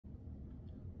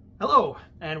Hello,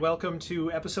 and welcome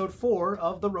to episode 4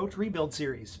 of the Roach rebuild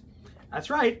series. That's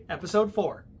right, episode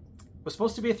 4. Was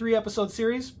supposed to be a 3-episode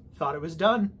series, thought it was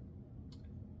done.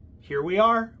 Here we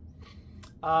are.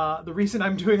 The reason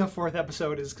I'm doing a 4th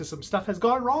episode is because some stuff has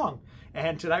gone wrong.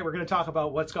 And tonight we're going to talk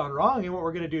about what's gone wrong and what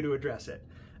we're going to do to address it.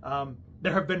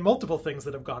 There have been multiple things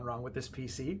that have gone wrong with this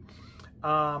PC.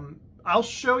 I'll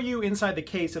show you inside the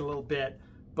case in a little bit.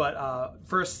 But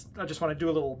first, I just want to do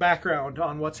a little background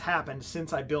on what's happened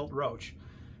since I built Roach.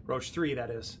 Roach 3, that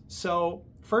is. So,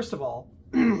 first of all,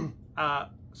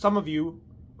 some of you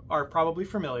are probably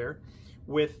familiar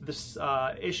with this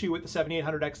issue with the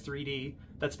 7800X 3D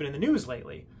that's been in the news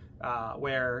lately,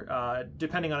 where,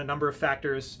 depending on a number of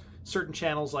factors, certain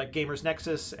channels like Gamers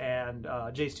Nexus and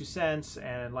Jay's 2 Cents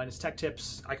and Linus Tech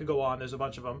Tips, I could go on, there's a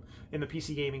bunch of them in the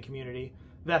PC gaming community,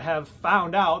 that have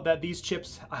found out that these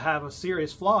chips have a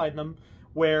serious flaw in them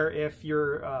where if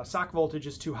your sock voltage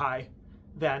is too high,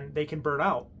 then they can burn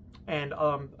out. And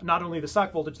not only the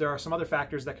sock voltage, there are some other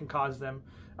factors that can cause them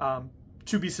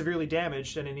to be severely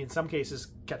damaged and in some cases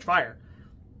catch fire.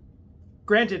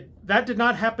 Granted, that did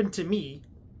not happen to me,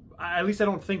 at least I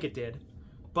don't think it did.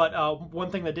 But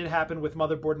one thing that did happen with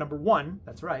motherboard number 1,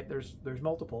 that's right, there's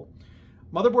multiple.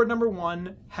 Motherboard number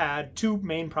 1 had 2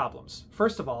 main problems.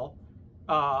 First of all,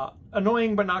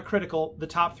 annoying but not critical, the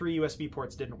top 3 USB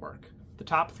ports didn't work. The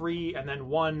top 3 and then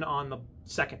 1 on the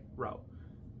second row.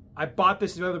 I bought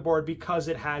this motherboard because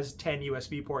it has 10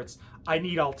 USB ports. I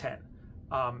need all 10.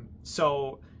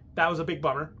 So that was a big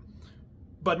bummer.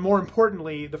 But more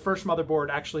importantly, the first motherboard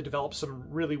actually developed some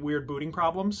really weird booting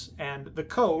problems, and the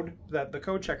code that the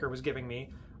code checker was giving me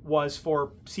was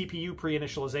for CPU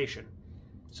pre-initialization.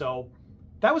 So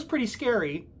that was pretty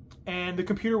scary, and the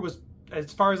computer was,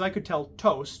 as far as I could tell,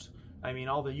 toast. I mean,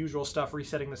 all the usual stuff,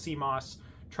 resetting the CMOS,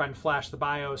 trying to flash the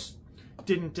BIOS,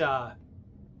 didn't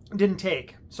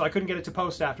take. So I couldn't get it to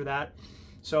post after that.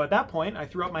 So at that point, I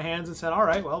threw up my hands and said, all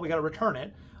right, well, we got to return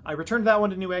it. I returned that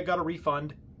one to Newegg, got a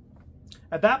refund.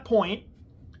 At that point,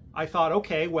 I thought,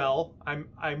 okay, well,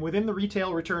 I'm within the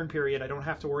retail return period. I don't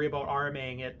have to worry about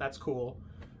RMAing it. That's cool.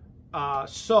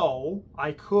 So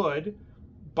I could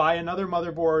buy another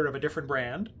motherboard of a different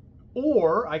brand,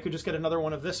 or I could just get another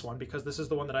one of this one because this is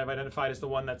the one that I've identified as the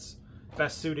one that's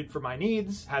best suited for my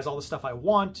needs, has all the stuff I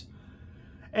want.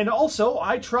 And also,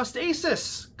 I trust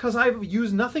Asus because I've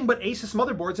used nothing but Asus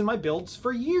motherboards in my builds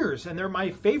for years, and they're my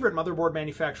favorite motherboard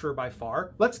manufacturer by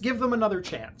far. Let's give them another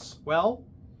chance. Well,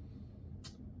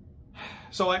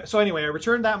 so anyway, I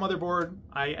returned that motherboard.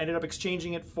 I ended up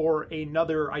exchanging it for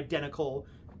another identical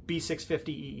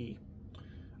B650EE.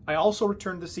 I also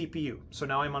returned the CPU, so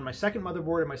now I'm on my second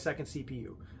motherboard and my second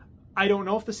CPU. I don't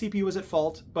know if the CPU is at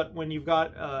fault, but when you've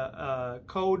got a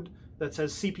code that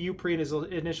says CPU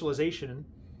pre-initialization,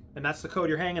 and that's the code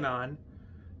you're hanging on,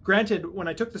 granted, when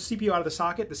I took the CPU out of the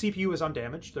socket, the CPU was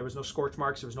undamaged. There was no scorch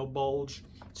marks, there was no bulge.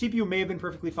 CPU may have been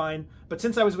perfectly fine, but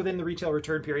since I was within the retail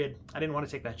return period, I didn't want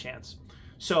to take that chance.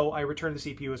 So I returned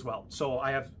the CPU as well. So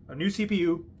I have a new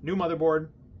CPU, new motherboard,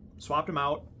 swapped them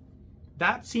out.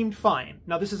 That seemed fine.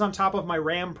 Now this is on top of my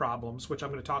RAM problems, which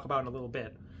I'm going to talk about in a little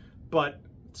bit. But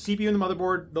CPU and the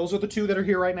motherboard, those are the 2 that are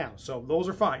here right now. So those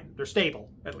are fine. They're stable,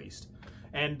 at least.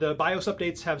 And the BIOS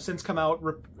updates have since come out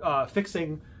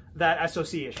fixing that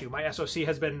SoC issue. My SoC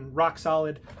has been rock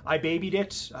solid. I babied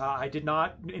it. I did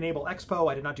not enable Expo.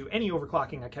 I did not do any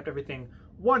overclocking. I kept everything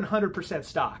 100%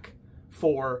 stock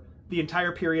for the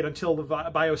entire period until the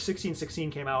BIOS 1616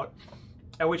 came out.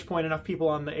 At which point enough people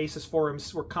on the Asus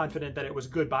forums were confident that it was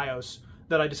good BIOS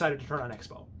that I decided to turn on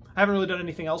Expo. I haven't really done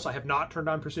anything else. I have not turned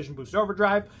on Precision Boost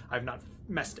Overdrive. I have not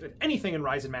messed with anything in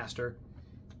Ryzen Master.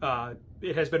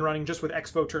 It has been running just with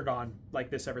Expo turned on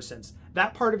like this ever since.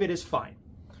 That part of it is fine.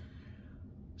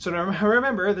 So now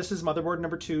remember, this is motherboard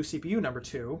number 2, CPU number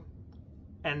 2,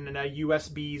 and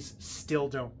USBs still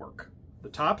don't work. The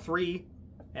top 3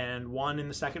 and 1 in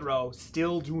the second row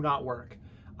still do not work.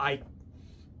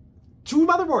 2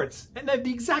 motherboards, and they have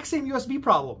the exact same USB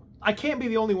problem. I can't be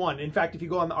the only one. In fact, if you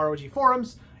go on the ROG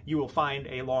forums, you will find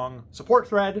a long support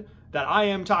thread that I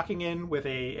am talking in with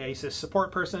a Asus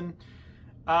support person.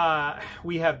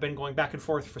 We have been going back and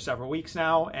forth for several weeks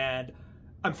now, and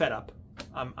I'm fed up.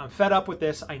 I'm fed up with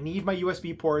this. I need my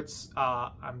USB ports.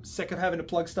 I'm sick of having to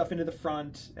plug stuff into the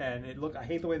front, and I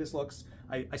hate the way this looks.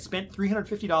 I spent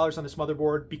 $350 on this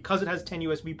motherboard because it has 10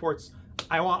 USB ports.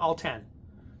 I want all 10.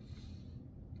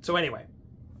 So anyway,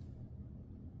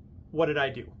 what did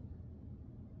I do?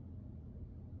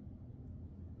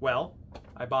 Well,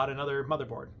 I bought another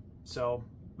motherboard. So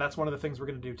that's one of the things we're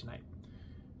going to do tonight.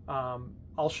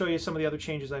 I'll show you some of the other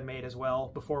changes I've made as well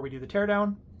before we do the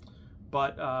teardown.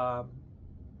 But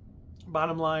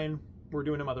bottom line, we're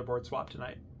doing a motherboard swap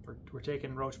tonight. We're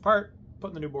taking Roach apart,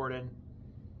 putting the new board in,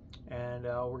 and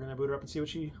we're gonna boot her up and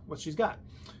see what she's got.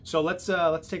 So let's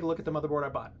take a look at the motherboard I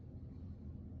bought.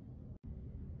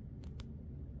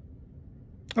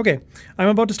 Okay, I'm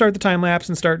about to start the time lapse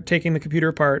and start taking the computer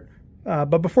apart.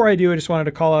 But before I do, I just wanted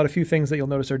to call out a few things that you'll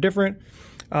notice are different.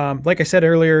 Like I said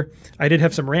earlier, I did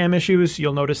have some RAM issues.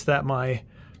 You'll notice that my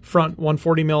front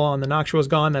 140mm on the Noctua is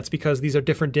gone. That's because these are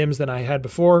different DIMMs than I had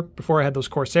before I had those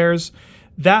Corsairs.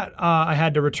 That I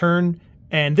had to return,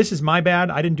 and this is my bad.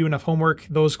 I didn't do enough homework.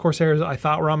 Those Corsairs I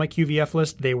thought were on my QVF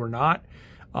list. They were not.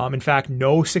 In fact,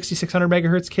 no 6600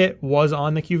 megahertz kit was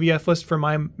on the QVF list for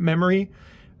my memory,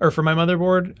 or for my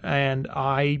motherboard, and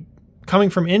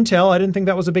coming from Intel, I didn't think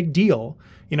that was a big deal.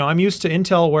 You know, I'm used to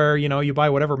Intel where, you know, you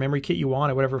buy whatever memory kit you want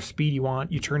at whatever speed you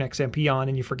want, you turn XMP on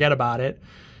and you forget about it.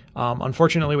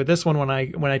 Unfortunately with this one, when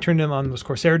I turned in on those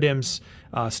Corsair DIMMs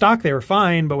stock, they were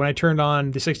fine, but when I turned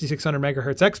on the 6600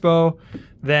 megahertz Expo,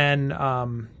 then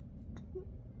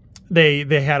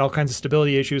they had all kinds of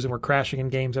stability issues and were crashing in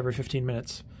games every 15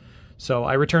 minutes. So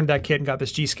I returned that kit and got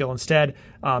this G.Skill instead.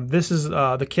 This is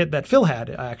the kit that Phil had,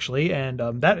 actually, and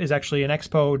that is actually an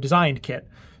Expo designed kit.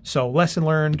 So lesson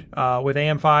learned with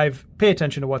AM5, pay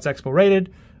attention to what's Expo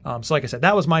rated. So like I said,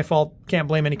 that was my fault. Can't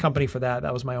blame any company for that.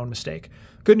 That was my own mistake.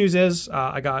 Good news is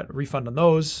I got a refund on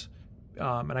those,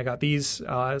 and I got these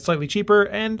slightly cheaper,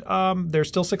 and they're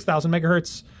still 6,000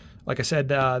 megahertz. Like I said,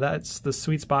 that's the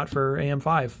sweet spot for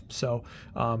AM5. So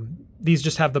these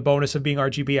just have the bonus of being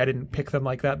RGB. I didn't pick them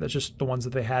like that. That's just the ones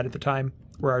that they had at the time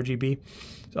were RGB.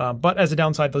 But as a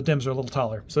downside, the DIMMs are a little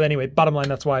taller. So anyway, bottom line,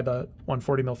 that's why the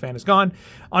 140mm fan is gone.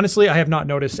 Honestly, I have not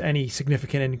noticed any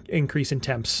significant increase in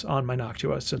temps on my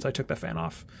Noctua since I took the fan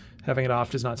off. Having it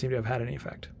off does not seem to have had any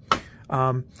effect.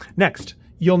 Next,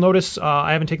 you'll notice,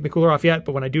 I haven't taken the cooler off yet,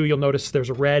 but when I do, you'll notice there's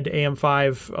a red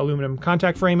AM5 aluminum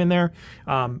contact frame in there.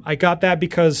 I got that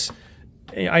because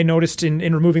I noticed in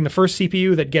removing the first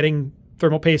CPU that getting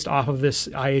thermal paste off of this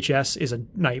IHS is a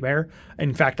nightmare.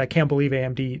 In fact, I can't believe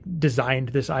AMD designed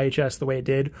this IHS the way it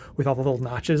did with all the little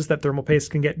notches that thermal paste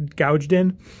can get gouged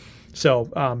in.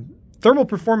 So thermal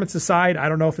performance aside, I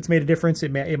don't know if it's made a difference.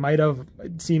 It might have.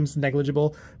 It seems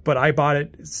negligible, but I bought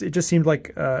it. It just seemed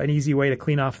like an easy way to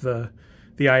clean off the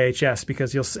IHS,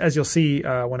 because as you'll see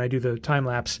when I do the time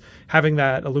lapse, having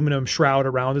that aluminum shroud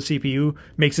around the CPU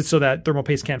makes it so that thermal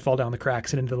paste can't fall down the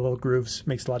cracks and into the little grooves.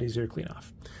 Makes it a lot easier to clean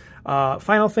off.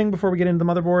 Final thing before we get into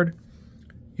the motherboard,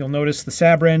 you'll notice the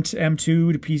Sabrent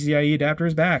M2 to PCIe adapter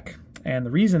is back. And the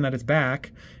reason that it's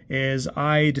back is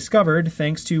I discovered,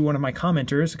 thanks to one of my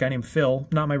commenters, a guy named Phil,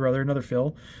 not my brother, another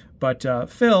Phil, but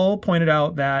Phil pointed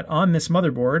out that on this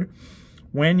motherboard,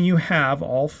 when you have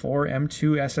all 4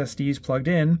 M2 SSDs plugged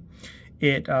in,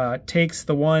 it takes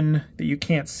the one that you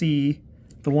can't see,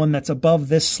 the one that's above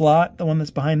this slot, the one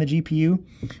that's behind the GPU.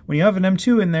 When you have an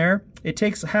M2 in there, it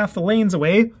takes half the lanes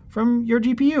away from your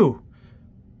GPU,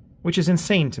 which is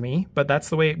insane to me, but that's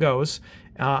the way it goes.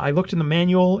 I looked in the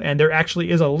manual, and there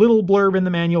actually is a little blurb in the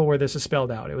manual where this is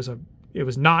spelled out. It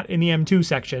was not in the M2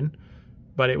 section,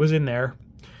 but it was in there.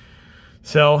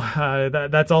 So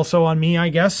that's also on me, I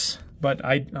guess. But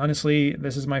honestly,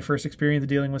 this is my first experience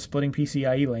dealing with splitting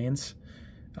PCIe lanes.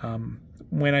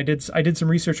 When I did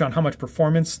some research on how much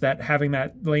performance that having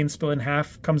that lane split in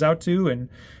half comes out to, and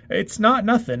it's not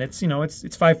nothing. It's, you know, it's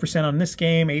 5% on this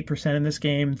game, 8% in this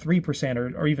game,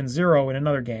 3% or even 0 in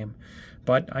another game.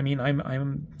 But I mean,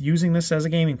 I'm using this as a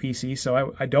gaming PC,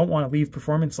 so I don't want to leave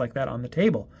performance like that on the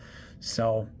table.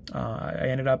 So I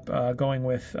ended up going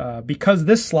with, because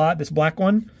this slot, this black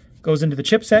one, goes into the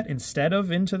chipset instead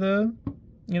of into the,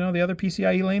 you know, the other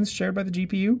PCIe lanes shared by the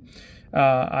GPU.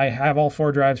 I have all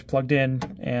 4 drives plugged in,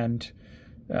 and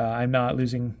I'm not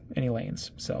losing any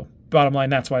lanes. So bottom line,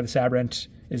 that's why the Sabrent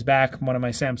is back. One of my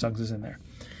Samsungs is in there.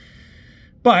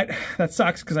 But that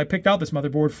sucks because I picked out this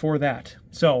motherboard for that.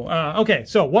 So, okay,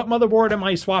 so what motherboard am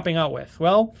I swapping out with?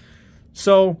 Well,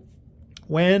 so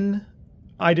when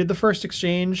I did the first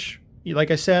exchange, like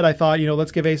I said, I thought, you know,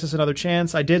 let's give Asus another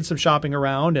chance. I did some shopping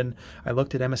around, and I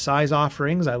looked at MSI's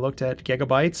offerings. I looked at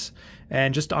Gigabytes,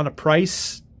 and just on a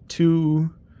price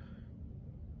to...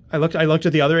 I looked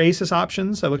at the other Asus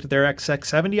options. I looked at their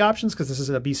X670 options because this is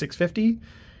a B650.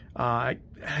 I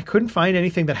couldn't find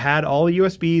anything that had all the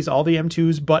USBs, all the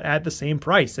M2s, but at the same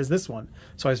price as this one.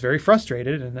 So I was very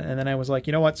frustrated, and then I was like,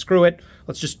 you know what, screw it.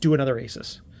 Let's just do another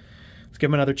Asus. Let's give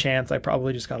them another chance. I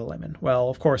probably just got a lemon. Well,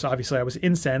 of course, obviously I was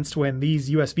incensed when these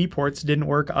USB ports didn't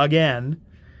work again.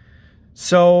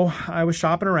 So I was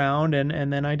shopping around,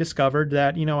 and then I discovered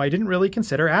that, you know, I didn't really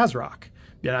consider Asrock,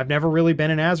 Yeah, I've never really been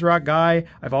an Asrock guy.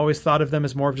 I've always thought of them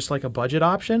as more of just like a budget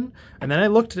option. And then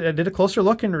I did a closer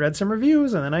look and read some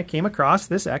reviews, and then I came across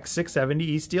this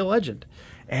X670E Steel Legend.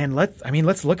 And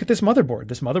let's look at this motherboard.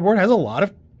 This motherboard has a lot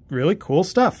of really cool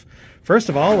stuff. First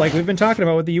of all, like we've been talking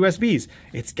about with the USBs,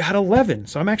 it's got 11,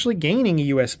 so I'm actually gaining a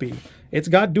USB. It's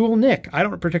got dual NIC. I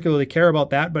don't particularly care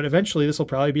about that, but eventually this will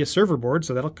probably be a server board,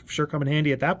 so that'll sure come in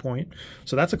handy at that point.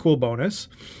 So that's a cool bonus.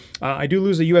 I do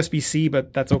lose a USB-C,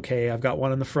 but that's okay. I've got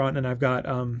one in the front, and I've got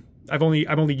I'm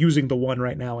only using the one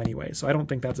right now anyway, so I don't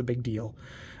think that's a big deal.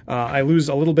 I lose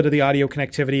a little bit of the audio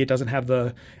connectivity. It doesn't have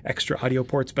the extra audio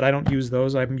ports, but I don't use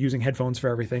those. I'm using headphones for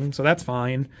everything, so that's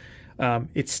fine.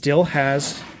 It still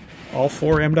has all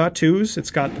 4 M.2s. It's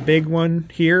got the big one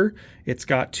here. It's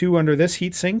got 2 under this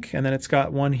heatsink, and then it's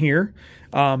got 1 here.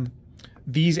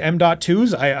 These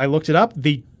M.2s, I looked it up.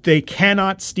 They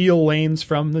cannot steal lanes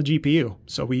from the GPU,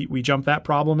 so we jumped that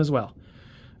problem as well.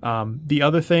 The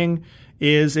other thing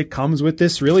is it comes with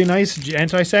this really nice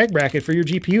anti-sag bracket for your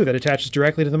GPU that attaches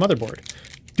directly to the motherboard.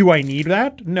 Do I need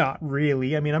that? Not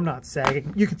really. I mean, I'm not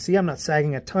sagging. You can see I'm not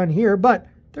sagging a ton here, but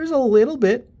there's a little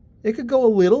bit. It could go a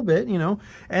little bit, you know,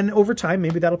 and over time,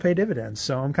 maybe that'll pay dividends.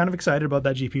 So I'm kind of excited about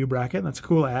that GPU bracket. That's a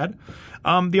cool add.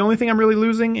 The only thing I'm really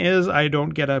losing is I don't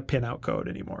get a pinout code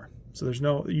anymore. So there's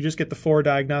no, you just get the 4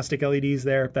 diagnostic LEDs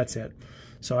there. That's it.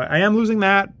 So I am losing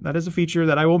that. That is a feature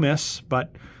that I will miss,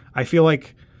 but I feel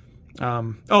like,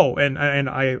 oh, and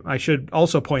I should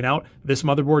also point out, this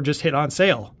motherboard just hit on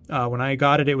sale. When I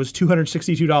got it, it was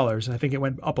 $262, and I think it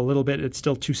went up a little bit. It's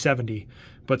still $270.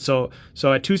 But so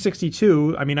at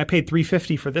 $262, I mean, I paid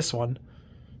 $350 for this one.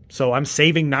 So I'm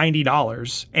saving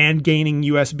 $90 and gaining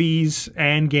USBs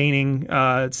and gaining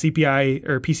CPI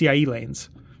or PCIe lanes.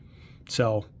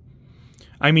 So,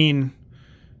 I mean,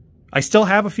 I still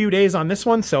have a few days on this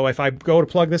one. So if I go to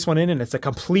plug this one in and it's a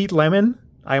complete lemon,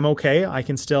 I'm okay. I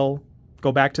can still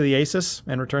go back to the Asus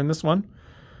and return this one.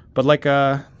 But like,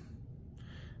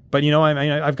 but you know, I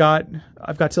mean, I've got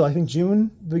till I think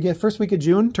June, the first week of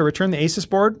June to return the Asus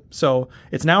board. So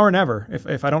it's now or never.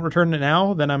 If I don't return it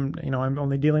now, then I'm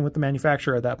only dealing with the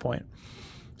manufacturer at that point.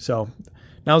 So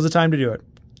now's the time to do it.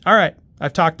 All right,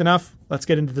 I've talked enough. Let's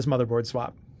get into this motherboard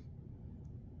swap.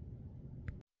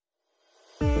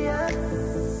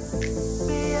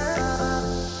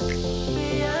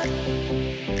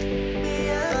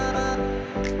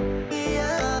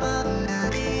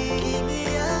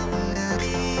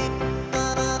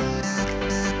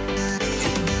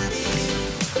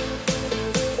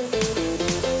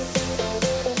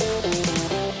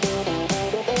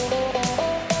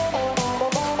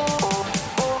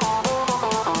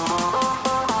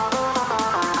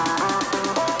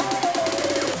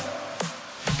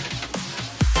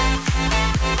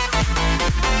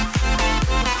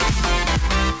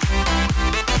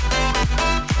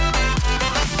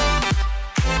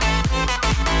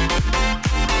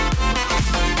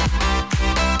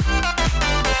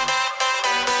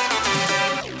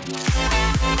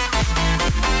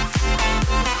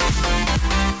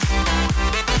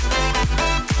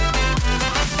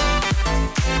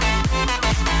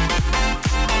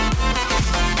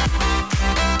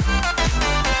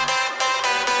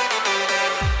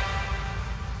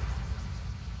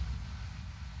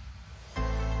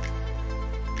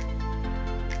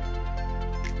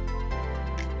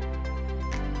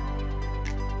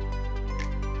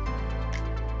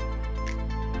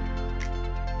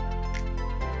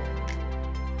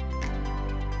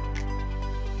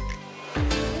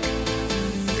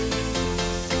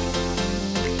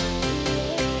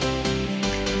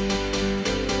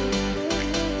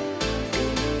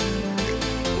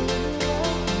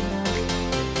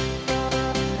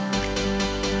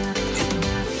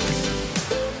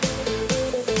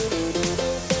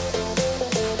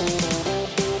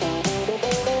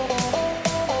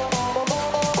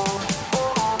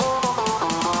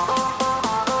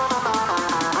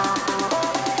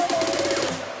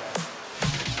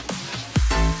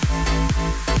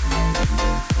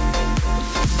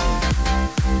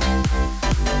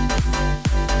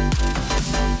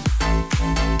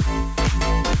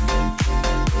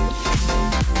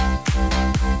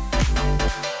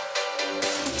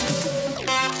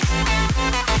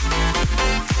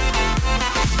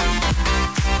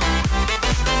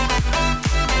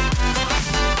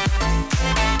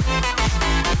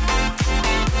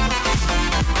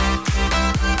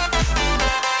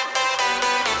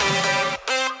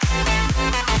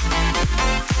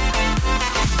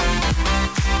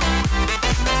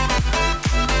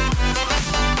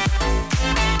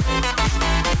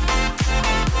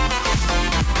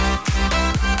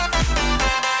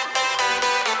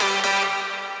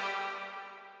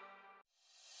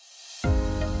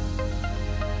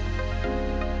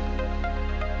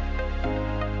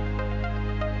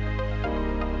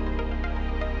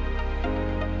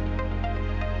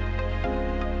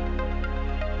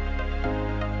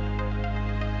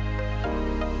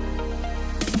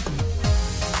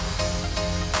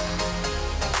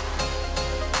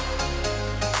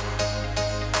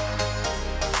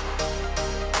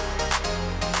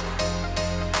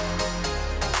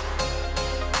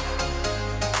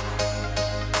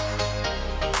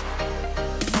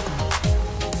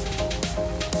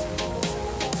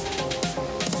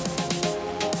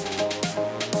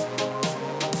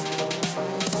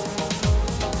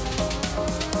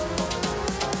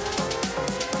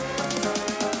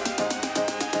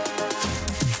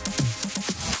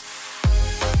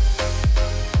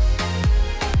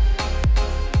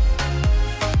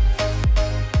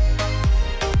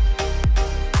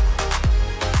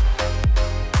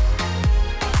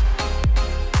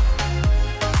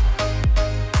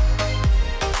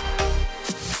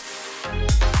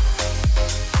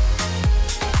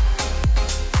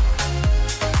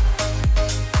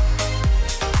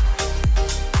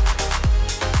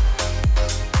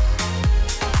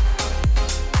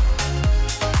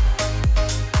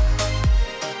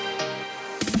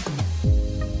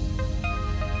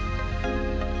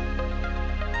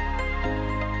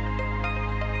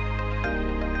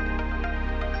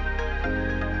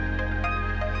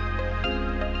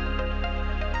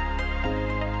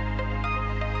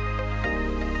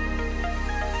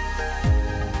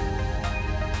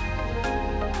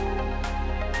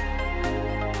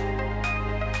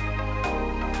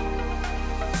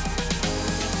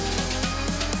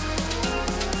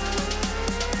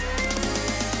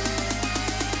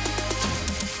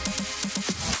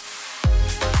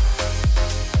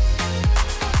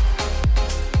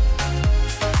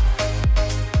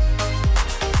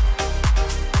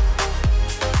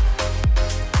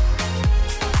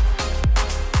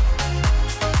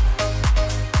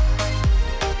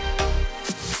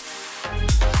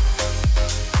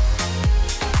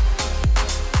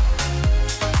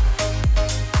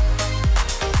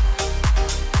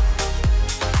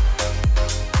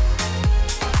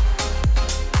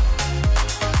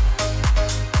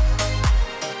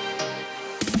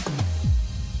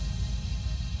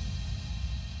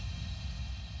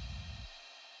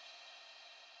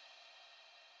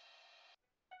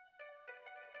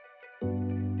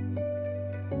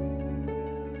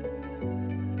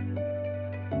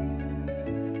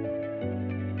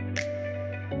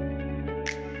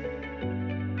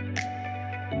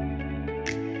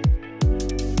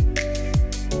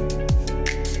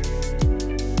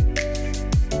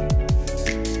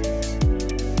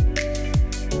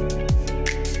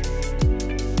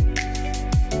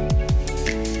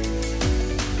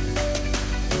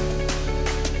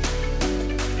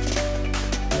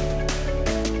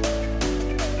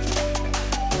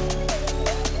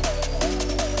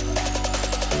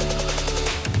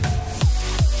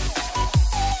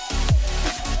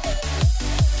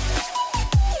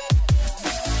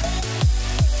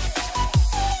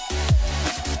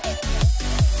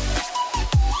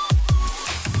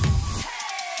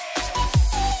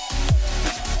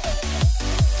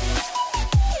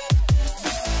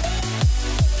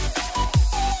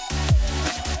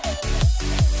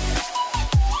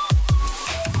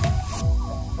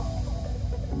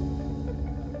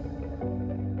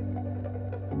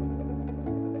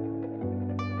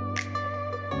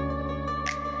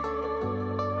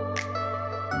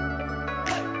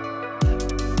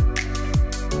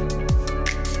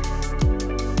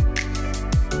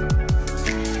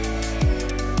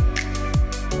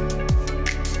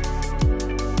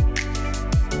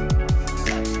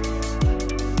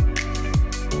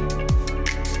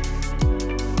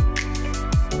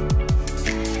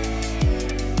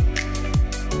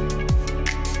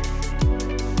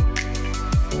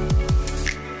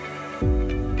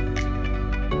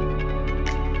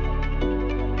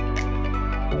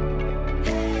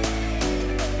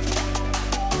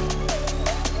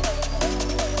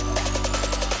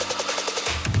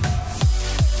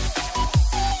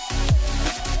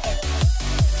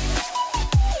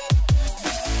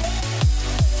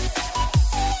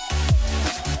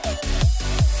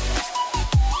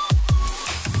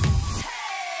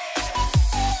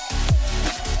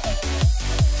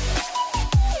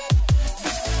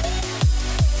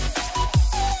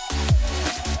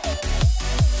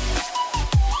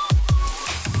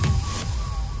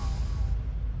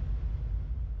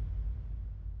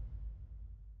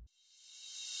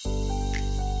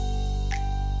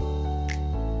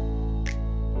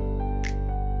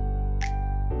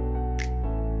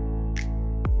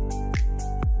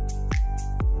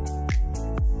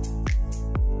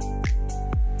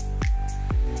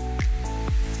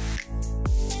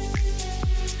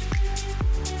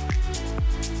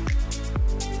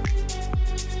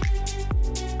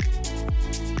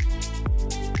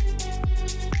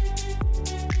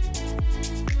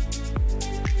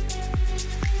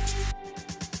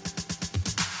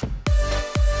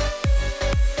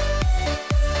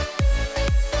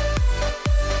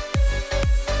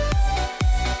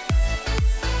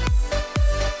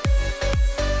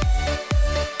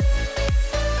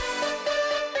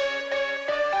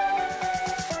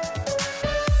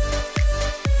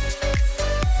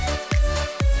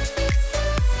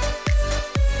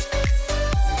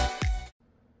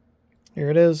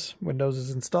 it is. Windows is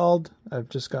installed. I've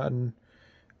just gotten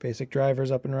basic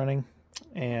drivers up and running,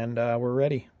 and we're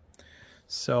ready.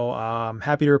 So I'm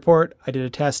happy to report I did a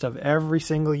test of every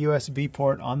single USB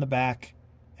port on the back,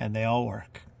 and they all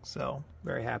work. So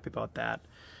very happy about that.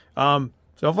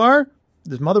 So far,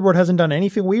 this motherboard hasn't done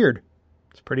anything weird.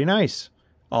 It's pretty nice.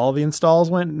 All the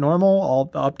installs went normal, all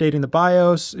updating the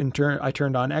BIOS. I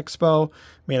turned on Expo,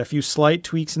 made a few slight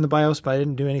tweaks in the BIOS, but I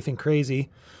didn't do anything crazy.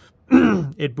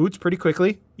 It boots pretty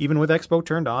quickly, even with Expo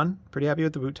turned on. Pretty happy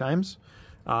with the boot times.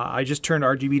 I just turned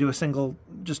RGB to a single,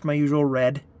 just my usual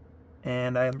red.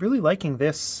 And I'm really liking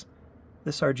this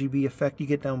RGB effect you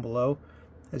get down below.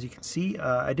 As you can see,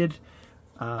 I did,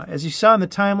 as you saw in the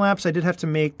time lapse, I did have to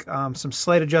make some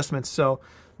slight adjustments. So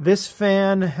this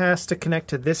fan has to connect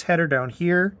to this header down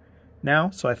here now.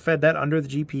 So I fed that under the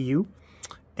GPU.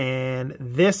 And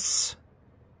this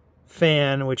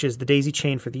fan, which is the daisy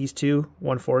chain for these two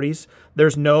 140s,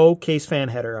 there's no case fan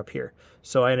header up here.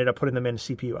 So I ended up putting them in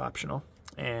CPU optional.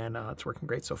 And it's working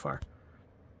great so far.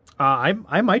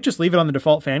 I might just leave it on the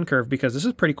default fan curve because this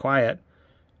is pretty quiet.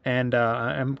 And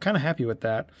I'm kind of happy with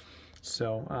that.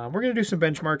 So we're going to do some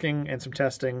benchmarking and some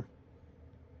testing.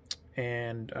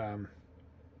 And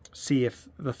see if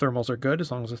the thermals are good.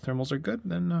 As long as the thermals are good,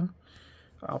 then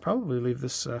I'll probably leave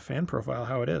this fan profile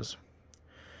how it is.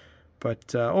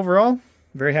 But overall,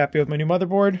 very happy with my new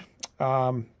motherboard.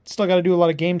 Still got to do a lot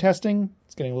of game testing.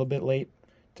 It's getting a little bit late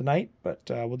tonight, but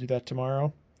we'll do that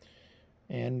tomorrow.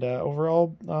 And overall,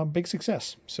 big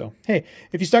success. So, hey,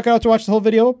 if you stuck out to watch the whole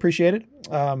video, appreciate it.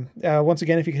 Once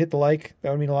again, if you could hit the like,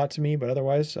 that would mean a lot to me. But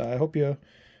otherwise, I hope you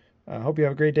have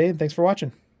a great day, and thanks for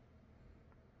watching.